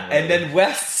magic. Yeah, and then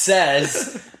Wes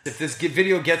says, if this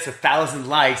video gets 1,000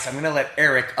 likes, I'm going to let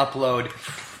Eric upload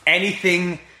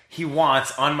anything he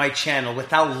wants on my channel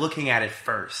without looking at it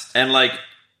first. And like,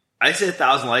 I say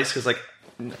 1,000 likes because like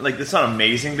it's not an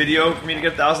amazing video for me to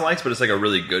get 1,000 likes, but it's like a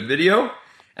really good video.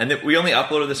 And we only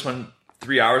uploaded this one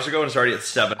 3 hours ago, and it's already at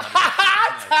 700.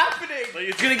 What's happening? Like,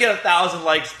 it's gonna get 1,000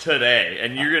 likes today,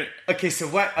 and you're gonna. Okay, so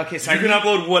what? Okay, so you can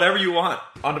upload whatever you want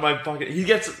onto my fucking. He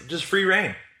gets just free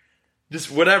reign,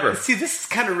 just whatever. See, this is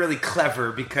kind of really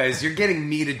clever because you're getting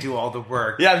me to do all the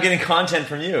work. Yeah, I'm getting content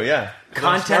from you. Yeah,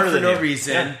 content for no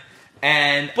reason.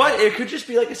 Yeah. But it could just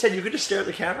be like I said. You could just stare at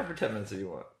the camera for 10 minutes if you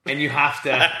want, and you have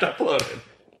to upload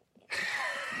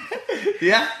it.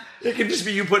 Yeah, it could just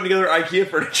be you putting together IKEA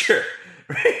furniture,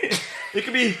 right? It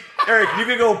could be, Eric, you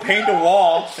could go paint a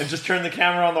wall and just turn the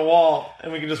camera on the wall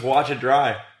and we can just watch it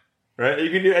dry. Right? You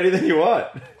can do anything you want.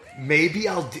 Maybe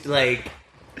I'll do, like,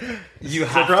 you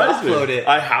have to upload it.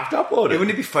 I have to upload it.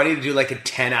 Wouldn't it be funny to do, like, a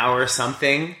 10-hour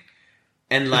something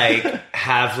and, like,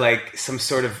 have, like, some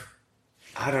sort of,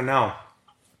 I don't know,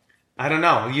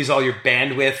 use all your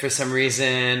bandwidth for some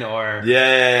reason or...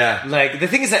 Yeah. Like, the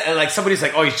thing is that, like, somebody's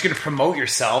like, oh, you're just going to promote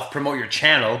yourself, promote your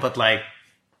channel, but, like...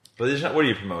 But there's not, what are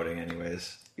you promoting,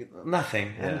 anyways?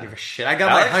 Nothing. I don't give a shit. I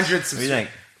got like hundreds of. What do you think?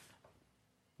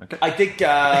 Okay. I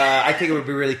think it would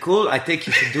be really cool. I think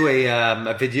you should do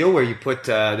a video where you put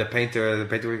the painter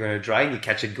we're going to dry and you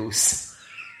catch a goose.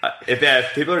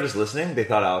 If people are just listening, they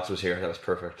thought Alex was here. That was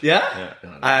perfect. Yeah?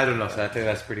 No. I don't know. So I think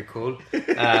that's pretty cool.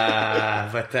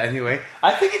 But anyway,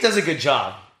 I think he does a good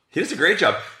job. He does a great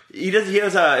job. He does.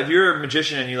 If you're a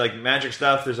magician and you like magic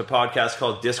stuff, there's a podcast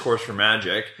called Discourse for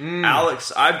Magic.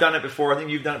 Alex, I've done it before. I think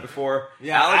you've done it before.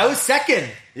 Yeah, Alex, I was second.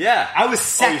 Yeah, I was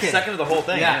second. Oh, you're second of the whole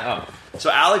thing. Yeah. Oh.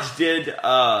 So Alex did.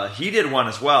 He did one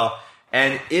as well,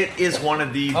 and it is one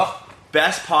of the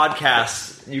best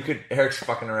podcasts you could. Eric's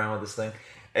fucking around with this thing.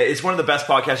 It's one of the best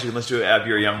podcasts you can listen to if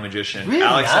you're a young magician. Really,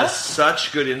 Alex has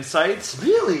such good insights.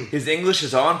 Really? His English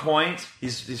is on point.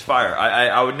 He's fire.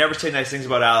 I would never say nice things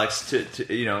about Alex to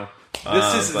you know.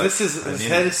 His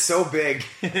head is so big.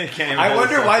 I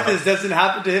wonder why this doesn't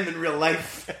happen to him in real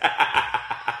life.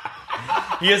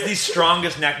 He has the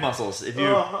strongest neck muscles. If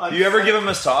you ever give him a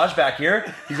massage back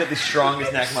here, he's got the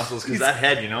strongest neck muscles because that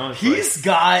head, you know, he's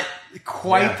got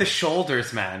quite the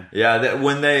shoulders, man. Yeah,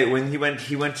 when he went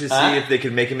to see if they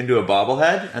could make him into a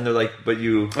bobblehead, and they're like, but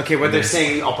you. Okay, what they're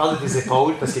saying, on parle de tes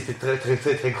épaules parce qu'il était très très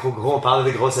très très gros. On parle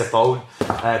des grosses épaules.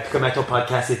 Puis comme ton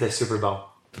podcast était super bon.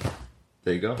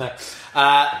 There you go.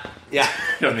 Yeah.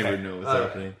 I don't even know what's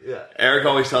happening. Yeah. Eric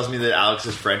always tells me that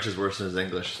Alex's French is worse than his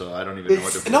English, so I don't even know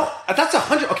what to. No, that's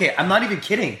 100. Okay, I'm not even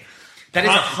kidding. That is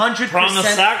 100%.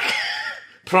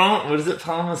 What is it?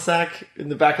 Prends-ma-sac in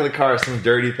the back of the car. Some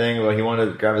dirty thing about he wanted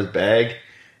to grab his bag,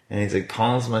 and he's like,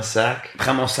 "Prends-ma-sac."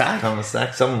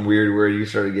 Prends-ma-sac. Some weird word you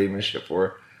started getting me shit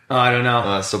for. Oh, I don't know.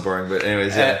 Oh, it's so boring. But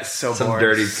anyways, yeah, so some bored.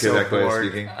 dirty So Quebec way of bored.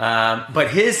 speaking.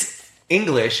 But his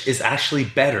English is actually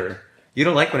better. You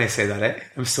don't like when I say that, eh?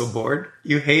 I'm so bored.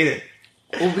 You hate it.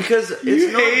 Well, because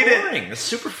it's not boring. It's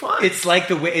super fun. It's like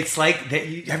the way. It's like that.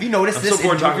 Have you noticed I'm this? so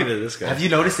bored in talking to this guy. Have you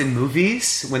noticed in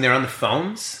movies when they're on the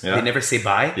phones, they never say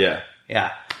bye? Yeah.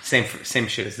 Yeah. Same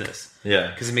shit as this.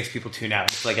 Yeah. Because it makes people tune out.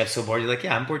 It's like, I'm so bored. You're like,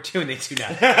 yeah, I'm bored too, and they tune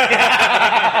out.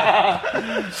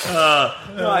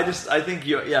 No, I think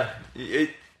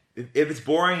if it's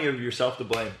boring, you have yourself to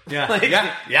blame.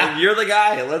 Yeah. Yeah. You're the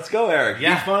guy. Let's go, Eric.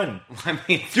 Yeah. Be fun. I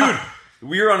mean, Dude,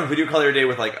 we were on a video call the other day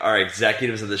with like our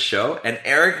executives of the show, and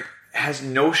Eric has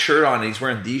no shirt on and he's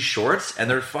wearing these shorts and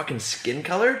they're fucking skin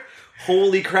colored.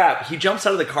 Holy crap. He jumps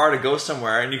out of the car to go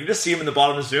somewhere and you can just see him in the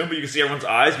bottom of the Zoom, but you can see everyone's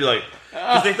eyes be like,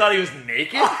 because they thought he was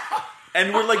naked.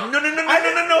 And we're like, no. I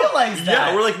didn't realize that.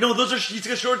 Yeah, we're like, no, he's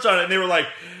got shorts on. And they were like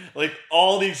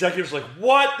all the executives were like,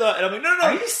 what the? And I'm like, no.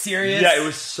 Are you serious? Yeah, it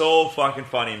was so fucking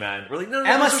funny, man. We're like, no.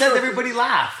 Emma said everybody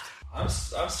laughed. I'm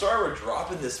sorry we're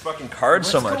dropping this fucking card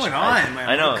so much. What's going on, man?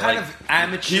 I know. What kind of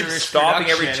amateur keep stopping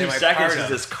every 2 production am I seconds part because of?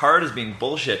 this card is being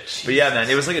bullshit. But yeah, man,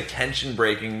 it was like a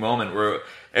tension-breaking moment where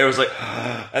it was like,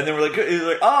 and then it was like,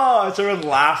 oh, and so everyone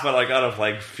laughed out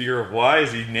of fear of why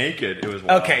is he naked? It was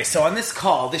wild. Okay, so on this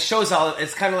call, this show's all.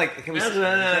 It's kind of like. Let's just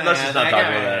not talk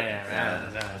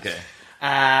about that. Okay.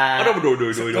 Don't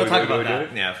talk about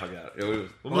that. Yeah, fuck that.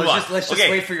 Let's just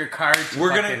wait for your card.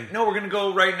 We're gonna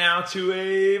go right now to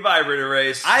a vibrator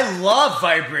race. I love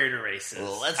vibrator races.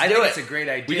 I think it's a great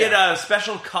idea. We did a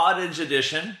special cottage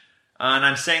edition, and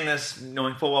I'm saying this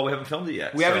knowing full well we haven't filmed it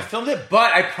yet. We haven't filmed it,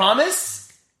 but I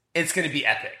promise it's going to be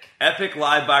epic. Epic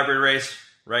live vibrator race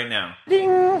right now. Ding!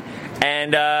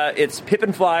 And it's Pip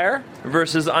and Flyer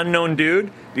versus Unknown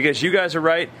Dude, because you guys are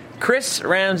right. Chris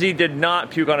Ramsey did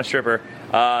not puke on a stripper.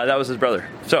 That was his brother.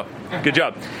 So, good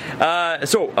job.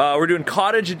 We're doing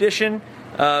cottage edition.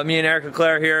 Me and Eric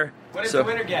Leclerc here. What does the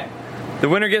winner get? The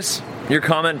winner gets your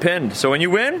comment pinned. So when you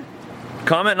win,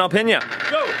 comment and I'll pin you.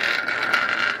 Go!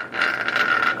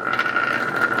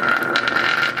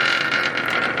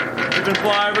 Pip and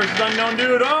Flyer versus Unknown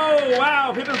Dude. Oh,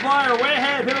 wow. Pip and Flyer way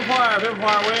ahead. Pip and Flyer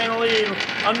way in the lead.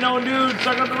 Unknown Dude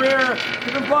stuck up the rear.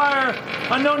 Pip and Flyer.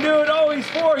 Unknown Dude. Oh, he's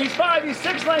 4, he's 5, he's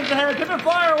 6 lengths ahead. Pip and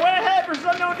Flyer way ahead versus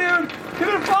Unknown Dude. Pip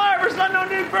and Flyer versus Unknown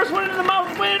Dude. First one into the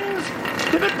mouth wins.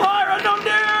 Pip and Flyer, Unknown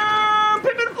Dude.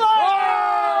 Pip and Flyer.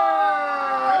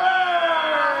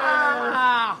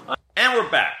 And we're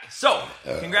back. So,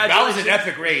 congratulations. That was an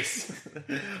epic race.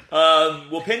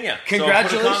 We'll pin you.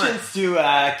 Congratulations to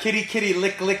Kitty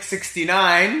Lick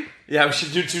 69. Yeah, we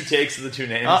should do 2 takes of the 2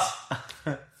 names.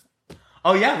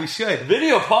 Oh yeah, we should.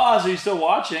 Video pause. Are you still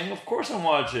watching? Of course I'm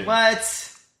watching. What?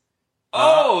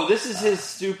 This is his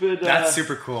stupid... That's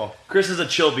super cool. Chris has a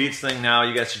Chill Beats thing now.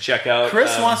 You guys should check out.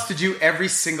 Chris wants to do every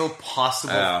single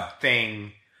possible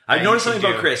thing. I've noticed something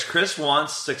about Chris. Chris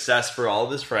wants success for all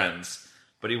of his friends,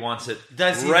 but he wants it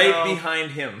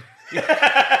behind him. He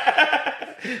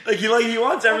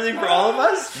wants everything for all of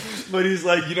us, but he's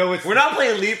like, we're not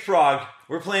playing leapfrog.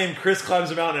 We're playing Chris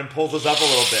climbs a mountain and pulls us up a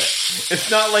little bit. It's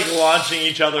not like launching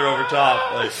each other over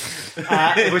top.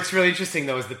 What's really interesting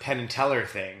though is the Penn and Teller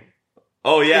thing.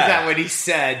 Oh yeah, is that what he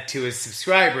said to his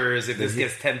subscribers? If this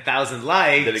gets 10,000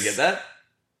 likes, did he get that?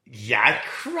 Yeah, I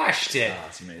crushed it. Oh,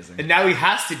 that's amazing. And now he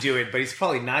has to do it, but he's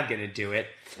probably not going to do it.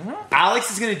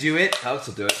 Alex is going to do it. Alex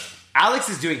will do it. Alex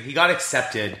is doing. He got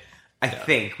accepted. I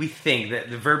think. We think that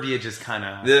the verbiage is kind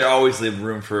of. There always leave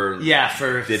room for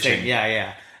ditching.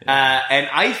 Yeah. And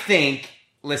I think,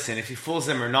 listen, if he fools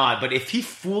them or not, but if he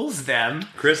fools them,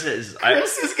 Chris is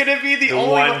going to be the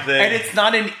only one thing. And it's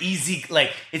not an easy,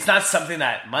 it's not something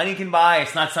that money can buy.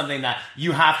 It's not something that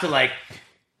you have to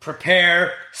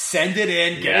prepare, send it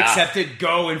in, get accepted,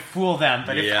 go and fool them.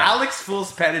 But if Alex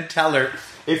fools Penn and Teller,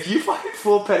 if you fucking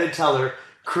fool Penn and Teller,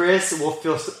 Chris will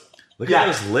feel so... Look at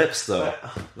those lips, though.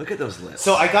 Look at those lips.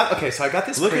 So I got this.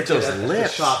 Look at those lips. At the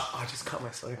shop. Oh, I just cut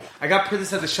myself. I got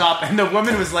this at the shop, and the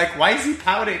woman was like, "Why is he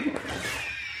pouting?"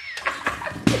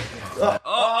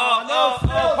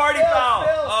 Party foul!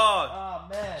 Oh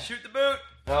man! Shoot the boot!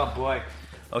 Oh boy.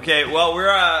 Okay, well we're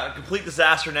a complete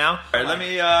disaster now. All right, let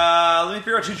me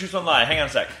figure out two truths, one lie. Hang on a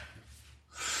sec.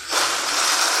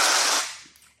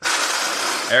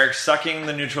 Eric's sucking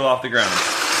the neutral off the ground.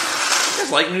 You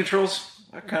guys like neutrals?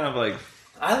 I kind of like.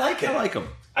 I like it. I like them.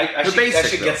 I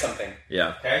should get something.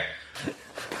 Yeah. Okay.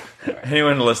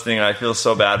 Anyone listening, I feel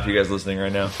so bad for you guys listening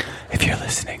right now. If you're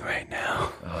listening right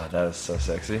now. Oh, that is so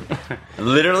sexy.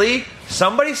 Literally,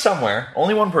 somebody somewhere,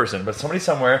 only one person, but somebody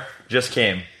somewhere just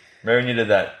came. Remember when you did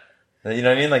that? You know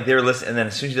what I mean? Like they were listening, and then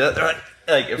as soon as you did that,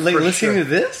 they're like listening to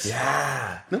this?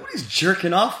 Yeah. Nobody's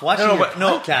jerking off watching your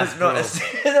podcast.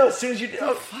 As soon as you did.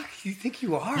 What the fuck do you think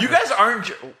you are? You guys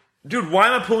aren't. Dude, why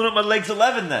am I pulling up my legs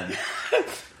 11 then?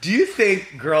 Do you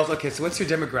think girls... Okay, so what's your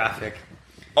demographic?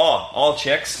 Oh, all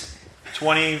chicks.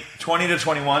 20 to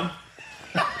 21.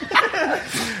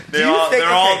 They're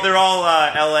all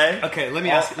LA. Okay, let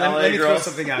me ask. Let me throw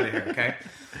something out of here. Okay.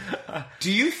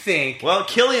 Do you think? Well,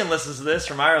 Killian listens to this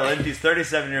from Ireland. He's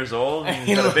 37 years old. And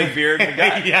he's got a big beard and a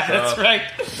guy. Yeah, so that's right.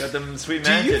 Got them sweet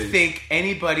man. Do you titties. think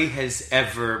anybody has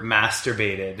ever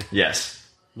masturbated? Yes.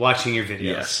 Watching your videos.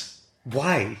 Yes.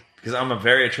 Why? Because I'm a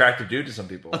very attractive dude to some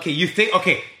people. Okay, you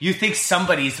think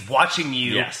somebody's watching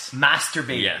you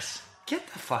masturbate? Yes. Get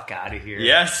the fuck out of here.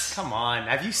 Yes. Come on.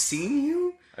 Have you seen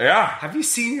you? Yeah. Have you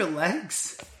seen your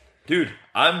legs? Dude,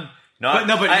 I'm not.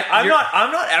 But I'm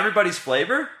not everybody's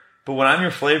flavor. But when I'm your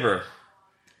flavor,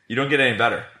 you don't get any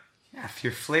better. Yeah, if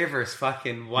your flavor is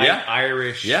fucking white,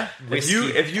 Irish, whiskey,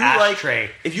 if you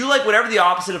ashtray. if you like whatever the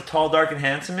opposite of tall, dark, and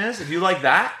handsome is, if you like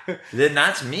that, then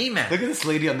that's me, man. Look at this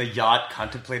lady on the yacht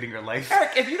contemplating her life.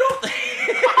 Eric, if you don't...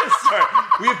 Sorry,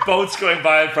 we have boats going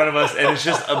by in front of us, and it's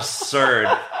just absurd.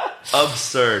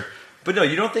 Absurd. But no,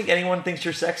 you don't think anyone thinks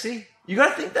you're sexy? You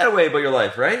gotta think that way about your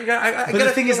life, right? But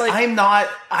the thing is, I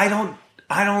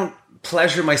don't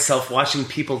pleasure myself watching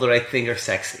people that I think are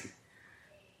sexy.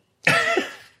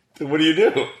 What do you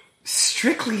do?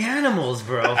 Strictly animals,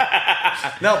 bro.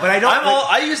 No, but I don't.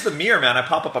 I use the mirror, man. I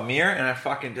pop up a mirror and I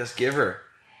fucking just give her.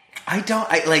 I don't.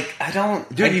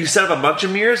 Dude, you set up a bunch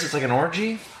of mirrors? It's like an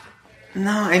orgy?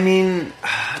 No, I mean...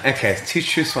 Okay, two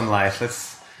truths, one lie.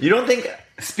 You don't think...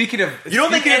 Speaking of... You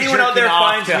don't think anyone out there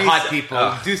finds me... hot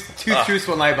people. Do two truths,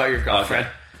 one lie about your girlfriend.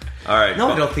 Okay. All right. No,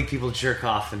 I don't think people jerk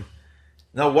off.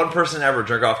 No, one person ever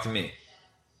jerk off to me.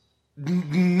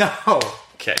 No.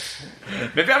 Okay.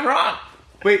 Maybe I'm wrong.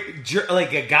 Wait,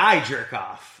 like a guy jerk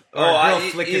off? Or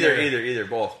either.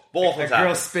 Both. Both has happened. A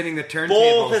girl spinning the turntables.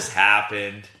 Both has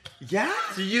happened. Yeah?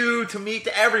 To you, to me,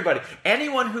 to everybody.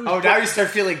 Anyone who's... Oh, now you start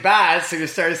feeling bad, so you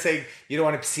start saying you don't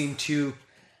want to seem too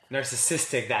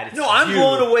narcissistic that it's I'm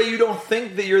blown away you don't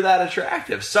think that you're that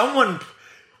attractive.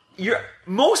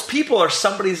 Most people are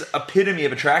somebody's epitome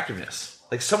of attractiveness.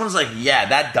 Like, someone's like, yeah,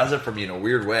 that does it for me in a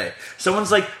weird way.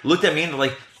 Someone's like, looked at me and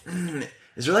like...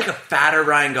 Is there like a fatter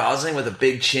Ryan Gosling with a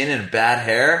big chin and bad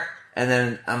hair? And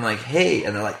then I'm like, hey,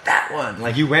 and they're like, that one.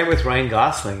 Like, you went with Ryan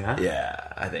Gosling, huh?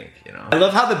 Yeah, I think, I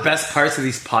love how the best parts of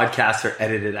these podcasts are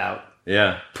edited out.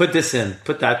 Yeah. Put this in.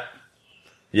 Put that.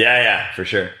 Yeah, for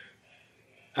sure.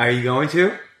 Are you going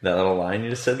to? That little line you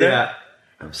just said there? Yeah.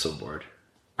 I'm so bored.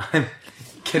 I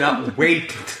cannot wait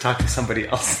to talk to somebody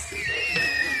else.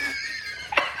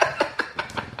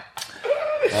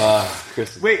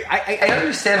 Chris. Wait, I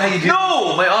understand how you do.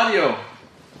 No, my audio.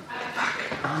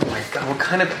 Oh my god, what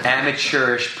kind of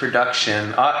amateurish production?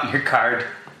 Your card.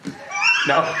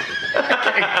 No.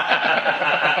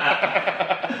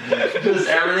 Just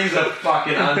everything's a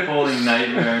fucking unfolding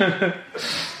nightmare.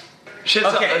 Shit's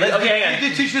hang on. You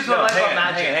do two truths, one lie about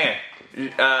magic.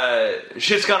 Hang on.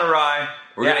 Shit's gone awry.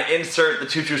 We're gonna insert the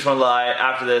two truths, one lie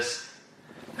after this.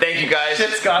 Thank you guys.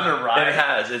 Shit's gone awry. It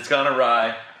has. It's gone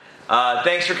awry.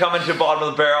 Thanks for coming to Bottom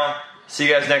of the Barrel. See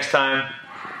you guys next time.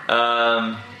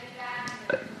 I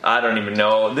don't even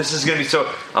know. This is going to be so...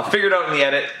 I'll figure it out in the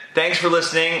edit. Thanks for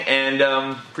listening, and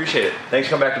appreciate it. Thanks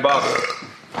for coming back to Bob.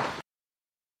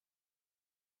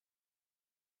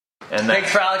 And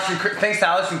thanks to Alex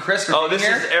and Chris for being this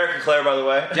here. Is Eric Leclerc, by the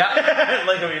way. Yeah.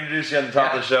 Like how we introduced you on the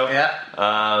top of the show.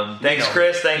 Yeah. Thanks,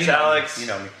 Chris. Thanks, Alex. You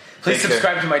know me. Please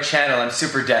subscribe to my channel. I'm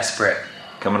super desperate.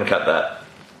 I'm going to cut that.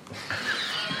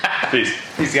 Peace.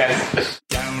 Peace, guys.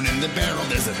 Down in the barrel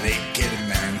there's a naked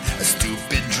man, a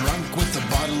stupid drunk with a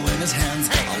bottle in his hands.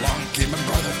 Along came a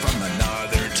brother from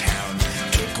another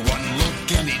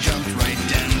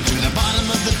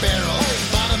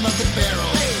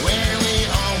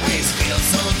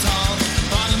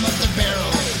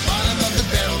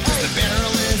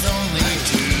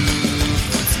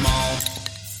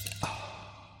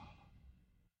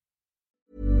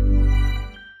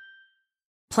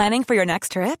Planning for your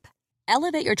next trip?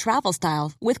 Elevate your travel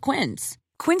style with Quince.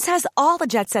 Quince has all the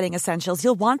jet-setting essentials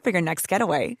you'll want for your next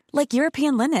getaway, like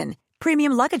European linen,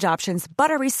 premium luggage options,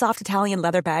 buttery soft Italian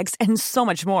leather bags, and so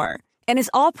much more. And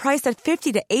is all priced at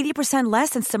 50 to 80% less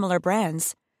than similar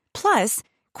brands. Plus,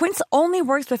 Quince only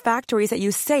works with factories that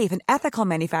use safe and ethical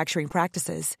manufacturing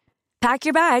practices. Pack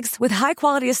your bags with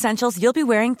high-quality essentials you'll be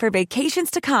wearing for vacations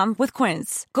to come with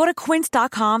Quince. Go to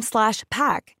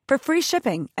quince.com/pack for free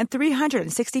shipping and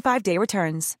 365-day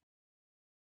returns.